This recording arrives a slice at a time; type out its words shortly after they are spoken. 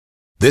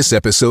This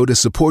episode is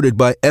supported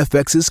by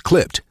FX's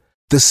Clipped,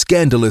 the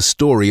scandalous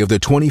story of the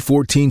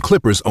 2014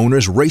 Clippers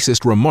owner's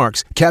racist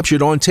remarks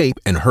captured on tape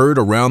and heard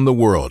around the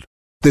world.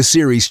 The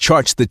series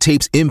charts the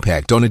tape's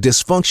impact on a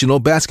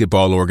dysfunctional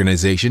basketball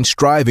organization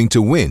striving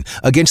to win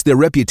against their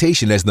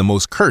reputation as the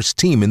most cursed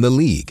team in the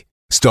league.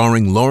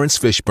 Starring Lawrence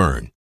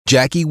Fishburne,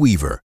 Jackie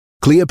Weaver,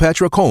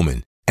 Cleopatra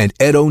Coleman, and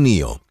Ed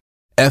O'Neill.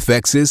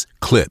 FX's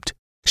Clipped,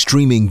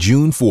 streaming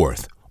June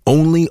 4th,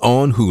 only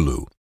on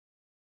Hulu.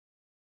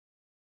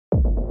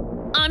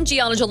 I'm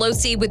Gianna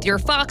Gelosi with your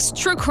Fox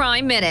True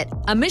Crime Minute.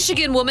 A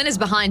Michigan woman is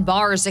behind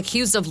bars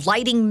accused of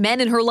lighting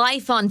men in her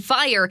life on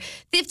fire.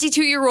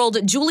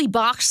 52-year-old Julie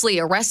Boxley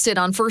arrested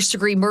on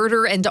first-degree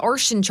murder and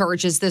arson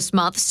charges this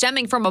month,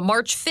 stemming from a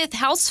March 5th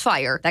house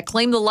fire that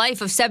claimed the life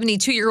of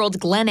 72-year-old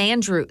Glenn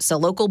Andrews, a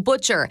local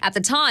butcher. At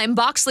the time,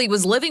 Boxley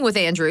was living with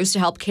Andrews to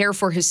help care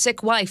for his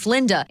sick wife,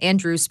 Linda.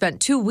 Andrews spent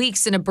 2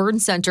 weeks in a burn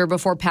center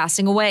before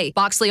passing away.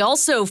 Boxley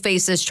also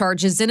faces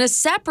charges in a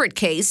separate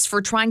case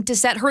for trying to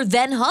set her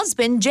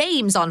then-husband,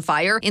 James, on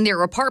fire in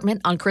their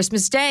apartment on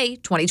Christmas Day,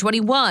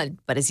 2021,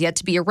 but is yet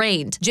to be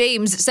arraigned.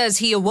 James says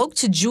he awoke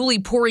to Julie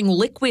pouring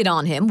liquid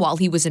on him while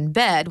he was in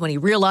bed. When he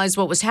realized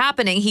what was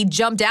happening, he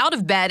jumped out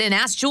of bed and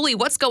asked Julie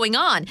what's going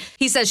on.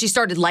 He says she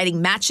started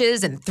lighting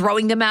matches and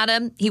throwing them at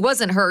him. He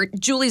wasn't hurt.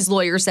 Julie's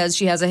lawyer says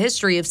she has a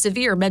history of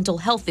severe mental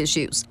health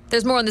issues.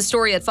 There's more on the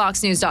story at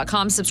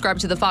foxnews.com. Subscribe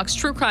to the Fox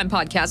True Crime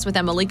Podcast with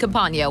Emily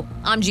Campagno.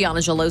 I'm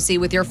Gianna Gelosi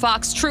with your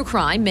Fox True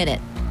Crime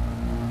Minute.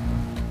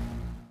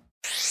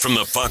 From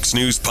the Fox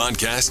News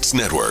Podcasts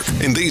Network.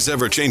 In these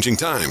ever-changing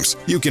times,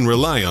 you can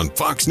rely on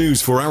Fox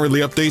News for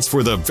hourly updates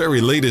for the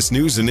very latest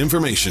news and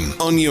information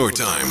on your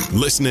time.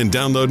 Listen and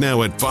download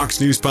now at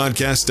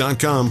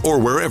foxnewspodcast.com or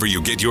wherever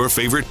you get your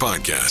favorite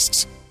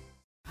podcasts.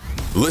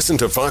 Listen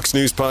to Fox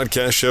News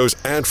Podcast shows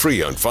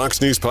ad-free on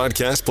Fox News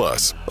Podcast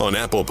Plus, on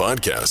Apple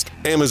Podcast,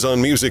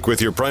 Amazon Music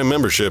with your Prime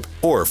membership,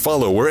 or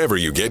follow wherever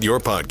you get your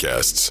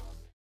podcasts.